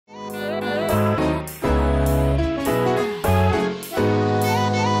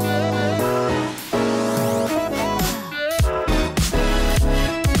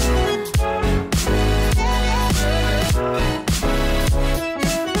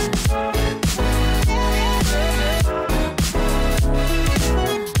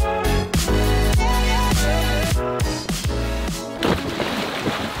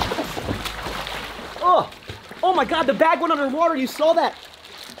Oh my God, the bag went underwater, you saw that?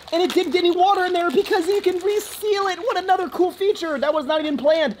 And it didn't get any water in there because you can reseal it. What another cool feature. That was not even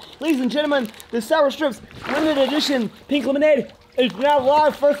planned. Ladies and gentlemen, the Sour Strips limited edition pink lemonade is now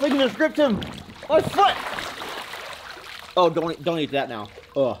live. First link in the description. My foot. Oh, don't eat that now.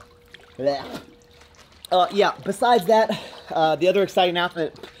 Oh. Yeah, besides that, the other exciting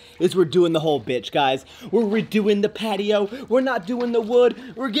announcement is we're doing the whole bitch, guys. We're redoing the patio. We're not doing the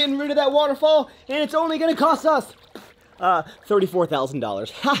wood. We're getting rid of that waterfall, and it's only gonna cost us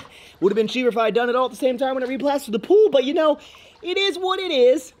 $34,000. Ha! Would have been cheaper if I had done it all at the same time when I replastered the pool, but you know, it is what it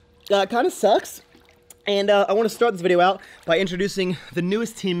is. Kind of sucks. And I want to start this video out by introducing the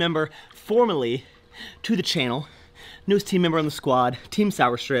newest team member formally to the channel. Newest team member on the squad, Team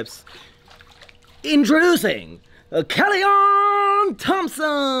Sour Strips. Introducing Kellyanne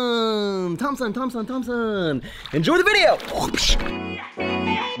Thompson. Thompson. Enjoy the video.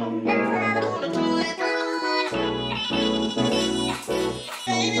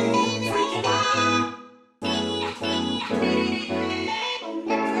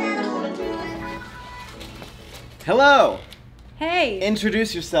 Hello. Hey.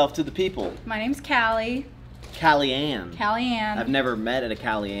 Introduce yourself to the people. My name's Callie. Kellyanne. Kellyanne. I've never met a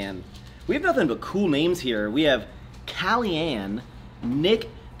Kellyanne. We have nothing but cool names here. We have Kellyanne, Nick,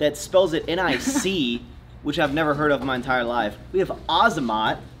 that spells it N-I-C, which I've never heard of in my entire life. We have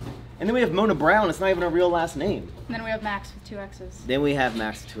Azamat, and then we have Mona Brown. It's not even a real last name. And then we have Max with 2 X's. Then we have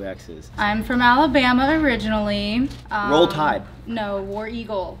Max with 2 X's. I'm from Alabama originally. Roll Tide. No, War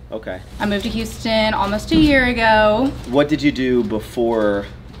Eagle. Okay. I moved to Houston almost a year ago. What did you do before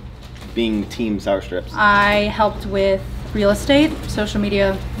being Team Sour Strips? I helped with real estate, social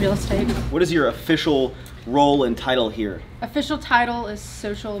media real estate. What is your official role and title here? Official title is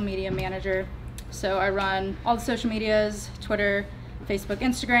social media manager. So I run all the social medias, Twitter, Facebook,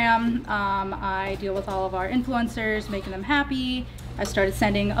 Instagram. I deal with all of our influencers, making them happy. I started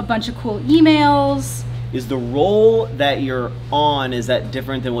sending a bunch of cool emails. Is the role that you're on, is that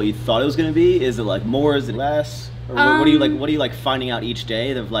different than what you thought it was gonna be? Is it like more, is it less? Or what are you like finding out each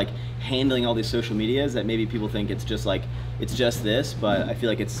day of like handling all these social medias that maybe people think it's just like, it's just this, but I feel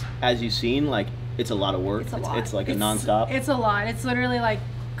like it's, as you've seen, like it's a lot of work. It's like a non-stop. It's a lot. It's literally like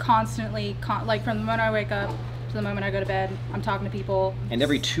constantly, like from the moment I wake up to the moment I go to bed, I'm talking to people. And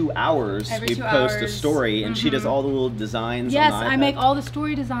every 2 hours, you post a story, and she does all the little designs. Yes, on the I make all the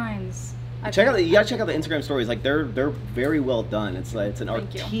story designs. You gotta check out the Instagram stories. Like they're very well done. It's like it's an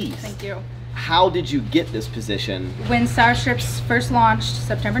artiste. Thank you. How did you get this position? When Sour Strips first launched,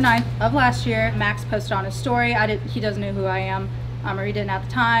 September 9th of last year, Max posted on his story. He doesn't know who I am, or he didn't at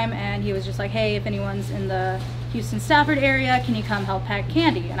the time, and he was just like, hey, if anyone's in the Houston Stafford area, can you come help pack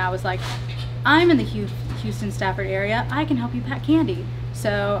candy? And I was like, I'm in the Houston Stafford area, I can help you pack candy.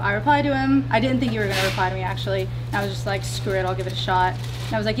 So I replied to him. I didn't think you were gonna reply to me actually. And I was just like, screw it, I'll give it a shot.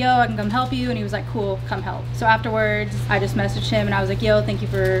 And I was like, yo, I can come help you. And he was like, cool, come help. So afterwards, I just messaged him and I was like, yo, thank you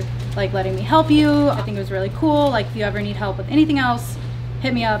for like letting me help you. I think it was really cool. Like if you ever need help with anything else,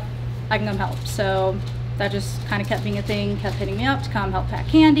 hit me up, I can come help. So that just kind of kept being a thing, kept hitting me up to come help pack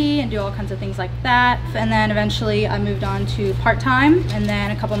candy and do all kinds of things like that. And then eventually I moved on to part-time, and then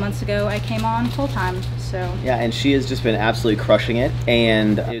a couple months ago I came on full-time. So yeah, and she has just been absolutely crushing it,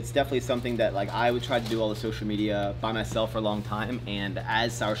 and it's definitely something that like I would try to do all the social media by myself for a long time, and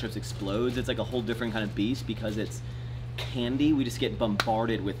as Sour Strips explodes, it's like a whole different kind of beast because it's candy. We just get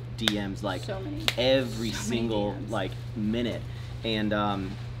bombarded with DMs like every single like minute, and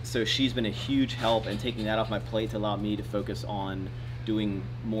so she's been a huge help in taking that off my plate to allow me to focus on doing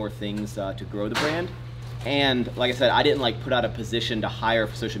more things to grow the brand. And like I said, I didn't like put out a position to hire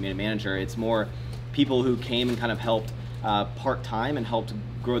for social media manager. It's more people who came and kind of helped part-time and helped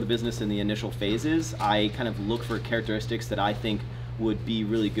grow the business in the initial phases. I kind of look for characteristics that I think would be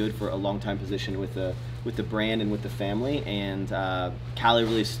really good for a long-time position with the brand and with the family. And Callie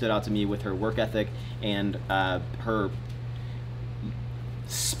really stood out to me with her work ethic and her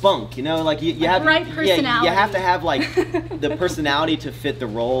spunk, you know, like you have right personality. Yeah, you have to have like the personality to fit the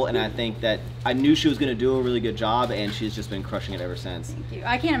role, and I think that I knew she was going to do a really good job, and she's just been crushing it ever since. Thank you.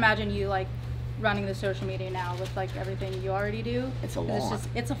 I can't imagine you like running the social media now with like everything you already do. It's a lot.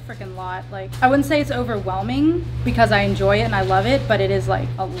 It's a freaking lot. Like, I wouldn't say it's overwhelming because I enjoy it and I love it, but it is like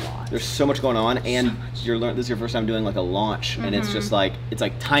a lot. There's so much going on, and this is your first time doing like a launch, and it's just like, it's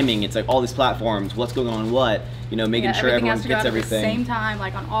like timing. It's like all these platforms, what's going on, what, you know, making sure everyone gets everything. At the same time,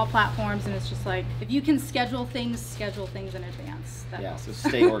 like on all platforms, and it's just like, if you can schedule things in advance. Yeah, so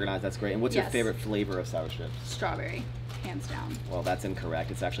stay organized, that's great. And what's your favorite flavor of sour chips? Strawberry, hands down. Well, that's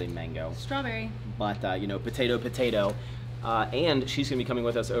incorrect. It's actually mango. Strawberry. But, you know, potato. And she's going to be coming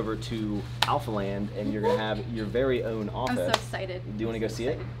with us over to Alpha Land, and you're going to have your very own office. I'm so excited. Do you want to go see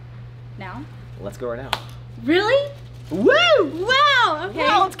it? Now? Let's go right now. Really? Woo! Wow! Okay.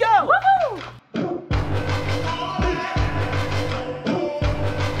 Wow, let's go! Woohoo!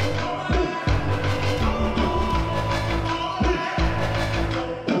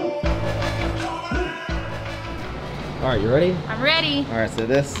 All right, you ready? I'm ready. All right, so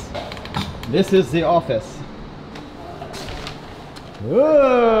this is the office.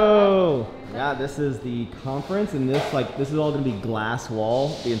 Whoa! Yeah, this is the conference, and this is all gonna be glass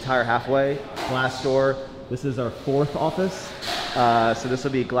wall, the entire halfway, glass door. This is our 4th office. So this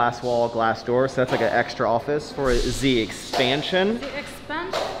will be glass wall, glass door. So that's like an extra office for the expansion. The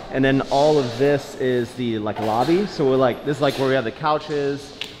expansion. And then all of this is the like lobby. So we're like, this is like where we have the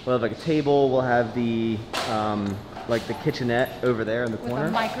couches. We'll have like a table. We'll have the like the kitchenette over there in the corner. With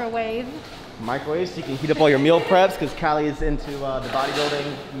a microwave. Microwave, so you can heat up all your meal preps, because Callie is into the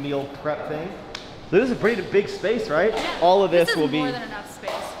bodybuilding meal prep thing. So this is a pretty big space, right? Yeah. All of this will be more than enough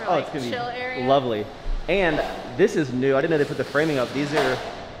space for like it's gonna chill be area. Lovely. And this is new. I didn't know they put the framing up.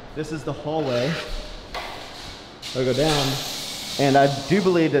 This is the hallway. I'll go down, and I do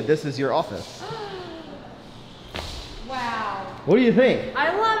believe that this is your office. Wow. What do you think?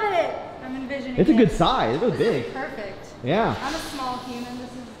 I love it. I'm envisioning. It's a good size. It was big. This is perfect. Yeah. I'm a small human.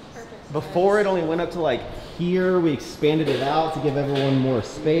 This is perfect. Before it only went up to like here. We expanded it out to give everyone more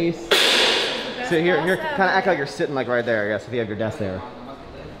space. So here, kind of act like you're sitting like right there. Yes, if you have your desk there.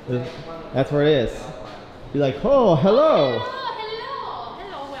 That's where it is. Be like, oh, hello.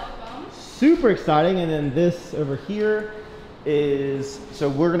 Hello, welcome. Super exciting. And then this over here is, so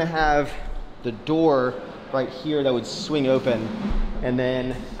we're gonna have the door right here that would swing open, and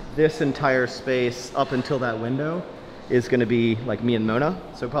then this entire space up until that window is gonna be like me and Mona.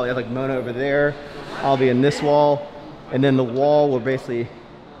 So probably have like Mona over there. I'll be in this wall, and then the wall will basically,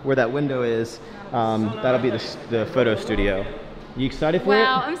 where that window is, that'll be the photo studio. You excited for it?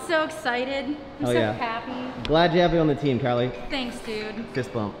 Wow, I'm so excited. I'm so happy. Glad you have me on the team, Callie. Thanks, dude.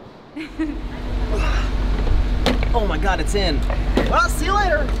 Fist bump. Oh my God, it's in. Well, see you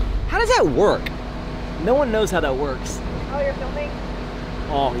later. How does that work? No one knows how that works. Oh, you're filming?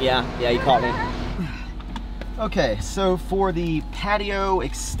 Oh, yeah, you caught me. Okay, so for the patio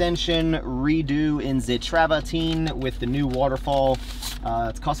extension redo in the Travertine with the new waterfall,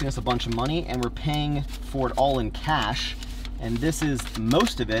 it's costing us a bunch of money, and we're paying for it all in cash. And this is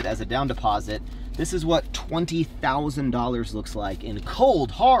most of it as a down deposit. This is what $20,000 looks like in cold,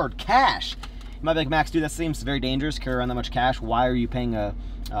 hard cash. You might be like, Max, dude, that seems very dangerous, carry around that much cash. Why are you paying a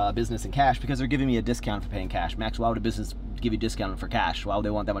business in cash? Because they're giving me a discount for paying cash. Max, why would a business give you a discount for cash? Why would they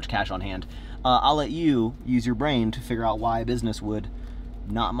want that much cash on hand? I'll let you use your brain to figure out why a business would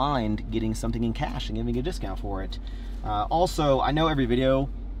not mind getting something in cash and giving a discount for it. Also, I know every video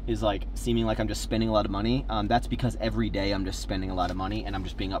is like seeming like I'm just spending a lot of money. That's because every day I'm just spending a lot of money, and I'm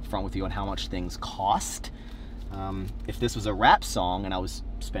just being upfront with you on how much things cost. If this was a rap song and I was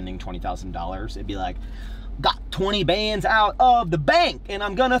spending $20,000, it'd be like, got 20 bands out of the bank and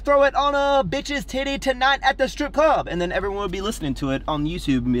I'm gonna throw it on a bitch's titty tonight at the strip club. And then everyone would be listening to it on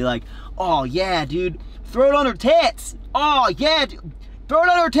YouTube and be like, oh yeah, dude, throw it on her tits. Oh yeah, dude, throw it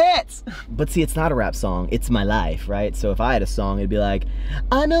on her tits. But see, it's not a rap song, it's my life, right? So if I had a song, it'd be like,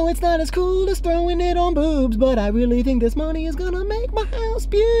 I know it's not as cool as throwing it on boobs, but I really think this money is gonna make my house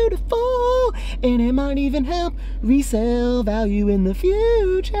beautiful, and it might even help resale value in the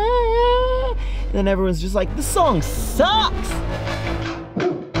future. And then everyone's just like, this song sucks.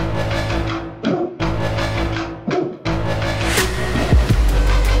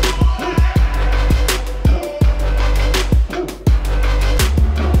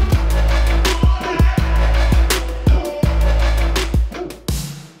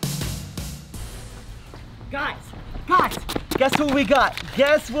 Guys, guess what we got?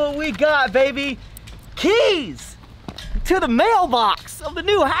 Guess what we got, baby? Keys to the mailbox of the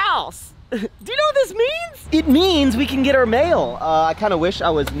new house. Do you know what this means? It means we can get our mail. I kind of wish I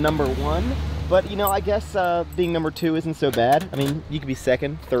was #1, but you know, I guess being #2 isn't so bad. I mean, you could be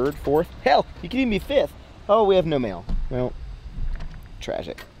 2nd, 3rd, 4th. Hell, you could even be 5th. Oh, we have no mail. Well,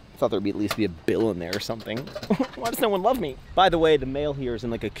 tragic. thought there'd at least be a bill in there or something. Why does no one love me? By the way, the mail here is in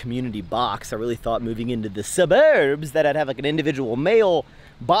like a community box. I really thought moving into the suburbs that I'd have like an individual mail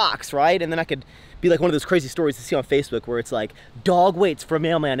box, right? And then I could be like one of those crazy stories you see on Facebook where it's like, dog waits for a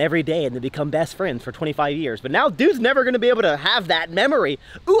mailman every day and they become best friends for 25 years. But now dude's never gonna be able to have that memory.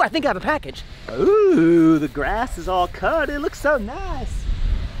 Ooh, I think I have a package. Ooh, the grass is all cut. It looks so nice.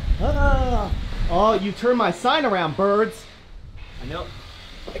 Oh, you turned my sign around, birds. I know.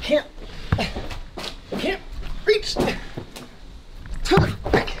 I can't reach.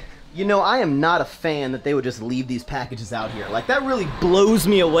 You know, I am not a fan that they would just leave these packages out here. Like, that really blows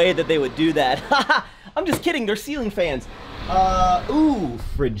me away that they would do that. I'm just kidding, they're ceiling fans. Ooh,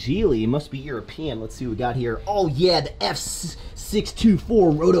 Fragile, must be European. Let's see what we got here. Oh yeah, the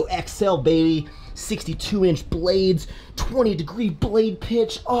F624 Roto XL, baby. 62-inch blades, 20-degree blade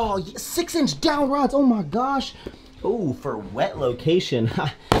pitch. Oh, yeah, 6-inch down rods, oh my gosh. Oh, for wet location.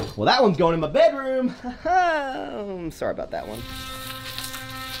 Well, that one's going in my bedroom. Sorry about that one.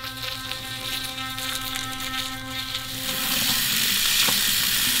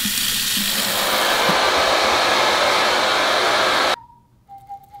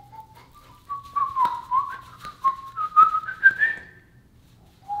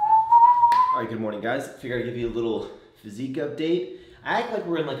 All right, good morning, guys. Figured I'd give you a little physique update. I act like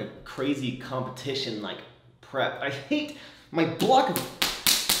we're in like a crazy competition, like prep. I hate my block of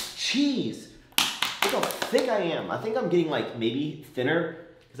cheese. Look how thick I am. I think I'm getting like maybe thinner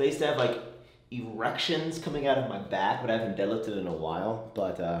because I used to have like erections coming out of my back, but I haven't deadlifted in a while.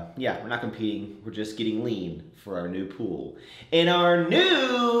 But yeah, we're not competing. We're just getting lean for our new pool. In our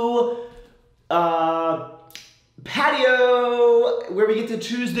new patio, where we get to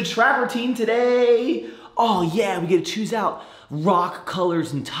choose the travertine today. Oh yeah, we get to choose out rock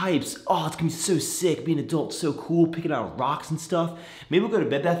colors and types. Oh, it's gonna be so sick. Being an adult, so cool, picking out rocks and stuff. Maybe we'll go to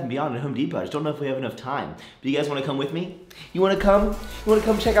Bed Bath & Beyond and Home Depot. I just don't know if we have enough time. But you guys wanna come with me? You wanna come? You wanna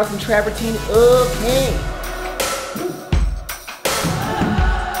come check out some travertine? Okay.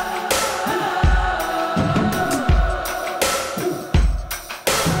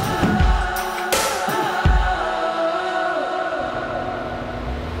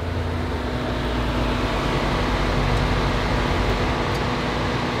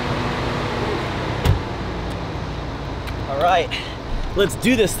 Let's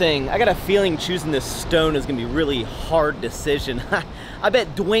do this thing. I got a feeling choosing this stone is gonna be a really hard decision. I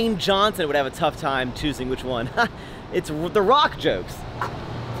bet Dwayne Johnson would have a tough time choosing which one. It's the rock jokes.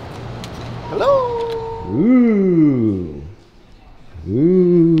 Hello. Ooh.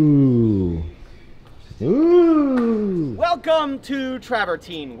 Ooh. Ooh. Welcome to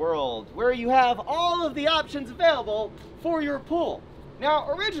Travertine World, where you have all of the options available for your pool. Now,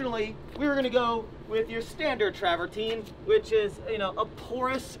 originally, we were gonna go with your standard travertine, which is, you know, a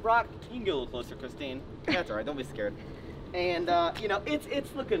porous rock. You can get a little closer, Christine. That's all right, don't be scared. And, you know,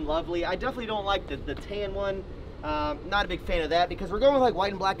 it's looking lovely. I definitely don't like the tan one. Not a big fan of that because we're going with like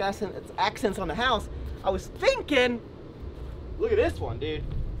white and black accents on the house. I was thinking, look at this one, dude.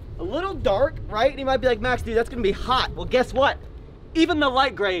 A little dark, right? And you might be like, Max, dude, that's gonna be hot. Well, guess what? Even the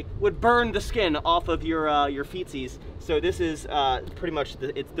light gray would burn the skin off of your feetsies. So this is pretty much,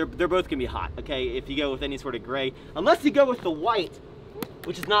 they're both gonna be hot, okay? If you go with any sort of gray. Unless you go with the white,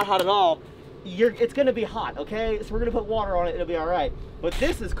 which is not hot at all, it's gonna be hot, okay? So we're gonna put water on it, it'll be all right. But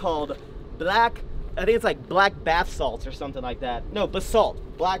this is called black, I think it's like black bath salts or something like that. No, basalt,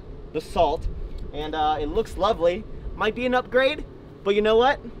 black basalt. And it looks lovely. Might be an upgrade, but you know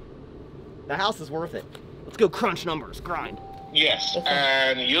what? The house is worth it. Let's go crunch numbers, grind. Yes,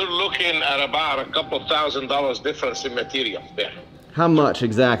 and you're looking at about a couple $1,000 difference in material there. How much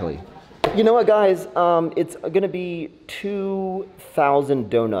exactly? You know what, guys? It's gonna be 2,000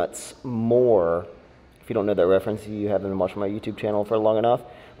 donuts more. If you don't know that reference, you haven't been watching my YouTube channel for long enough.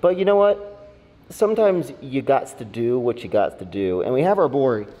 But you know what? Sometimes you gots to do what you gots to do. And we have our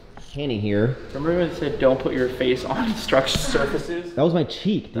boy, Kenny here. Remember when it said don't put your face on structured surfaces? That was my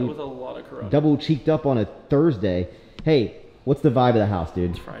cheek, dude. That was a lot of corruption. Double cheeked up on a Thursday. Hey, what's the vibe of the house,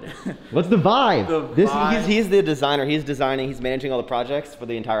 dude? It's Friday. What's the vibe? He's the designer. He's designing, he's managing all the projects for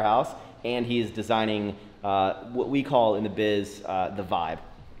the entire house, and he's designing what we call in the biz the vibe.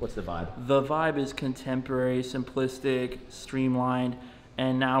 What's the vibe? The vibe is contemporary, simplistic, streamlined,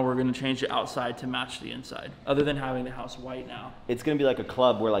 and now we're gonna change the outside to match the inside, other than having the house white now. It's gonna be like a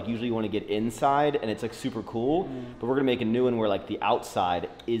club where like usually you wanna get inside and it's like super cool, but we're gonna make a new one where like the outside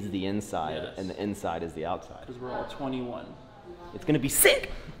is the inside and the inside is the outside. Because we're all 21. It's gonna be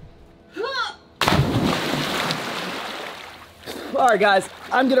sick. All right, guys,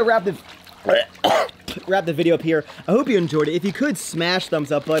 I'm gonna wrap this. wrap the video up here. I hope you enjoyed it. If you could, smash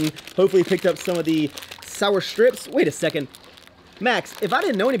thumbs up button. Hopefully picked up some of the sour strips. Wait a second. Max, if I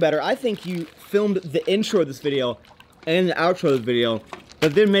didn't know any better, I think you filmed the intro of this video and the outro of this video,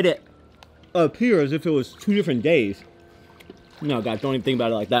 but then made it appear as if it was 2 different days. No, guys, don't even think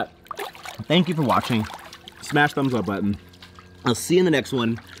about it like that. Thank you for watching. Smash thumbs up button. I'll see you in the next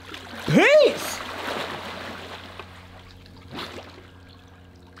one. Peace!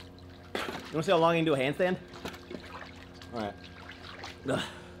 You wanna see how long you can do a handstand? Alright.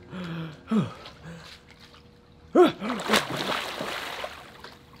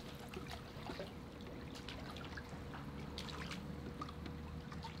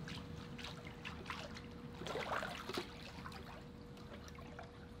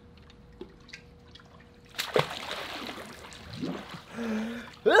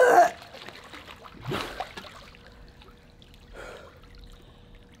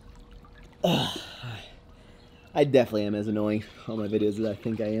 I definitely am as annoying on my videos as I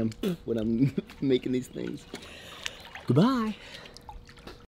think I am when I'm making these things. Goodbye.